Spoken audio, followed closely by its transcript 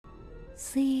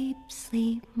Sleep,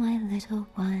 sleep, my little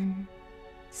one.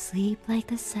 Sleep like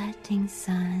the setting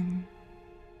sun.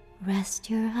 Rest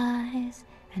your eyes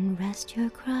and rest your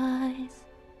cries,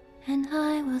 and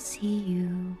I will see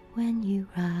you when you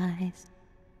rise.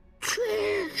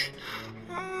 Trick!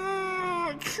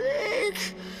 Oh, Trick!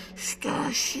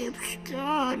 Starship's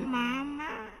gone,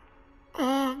 Mama.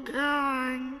 All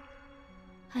gone.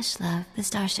 Hush, love. The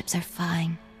starships are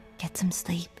fine. Get some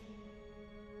sleep.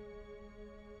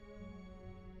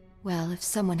 Well, if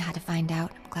someone had to find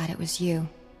out, I'm glad it was you.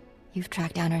 You've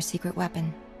tracked down our secret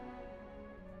weapon.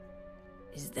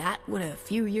 Is that what a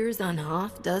few years on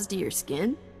Hoth does to your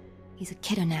skin? He's a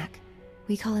Kidonak.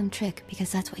 We call him Trick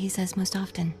because that's what he says most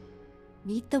often.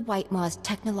 Meet the White Maw's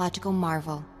technological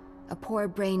marvel. A poor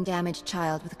brain-damaged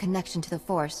child with a connection to the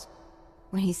Force.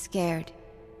 When he's scared,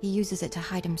 he uses it to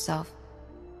hide himself.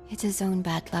 It's his own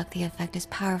bad luck the effect is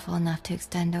powerful enough to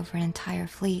extend over an entire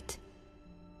fleet.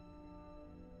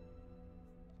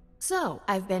 So,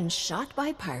 I've been shot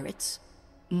by pirates,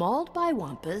 mauled by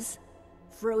wampas,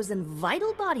 frozen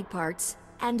vital body parts,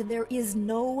 and there is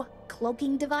no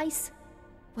cloaking device?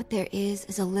 What there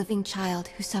is a living child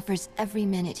who suffers every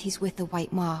minute he's with the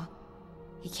White Maw.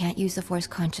 He can't use the Force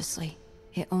consciously.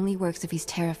 It only works if he's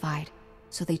terrified,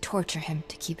 so they torture him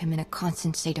to keep him in a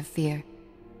constant state of fear.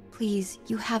 Please,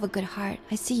 you have a good heart.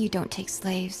 I see you don't take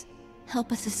slaves.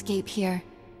 Help us escape here.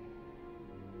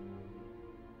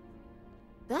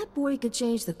 That boy could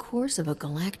change the course of a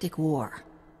galactic war.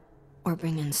 Or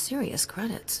bring in serious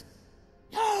credits.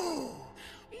 No!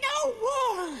 No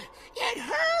war! It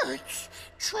hurts!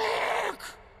 Trick!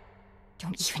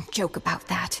 Don't even joke about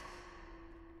that.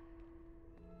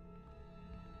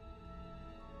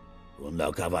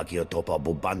 Unakavakio topa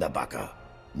bubanda baka.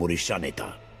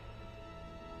 Murishaneta.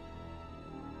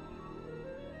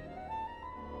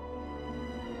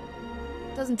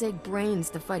 Doesn't take brains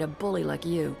to fight a bully like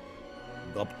you.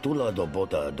 Gaptula do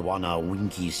bota dwana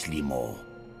winki slimo.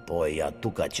 Poya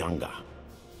tuka changa.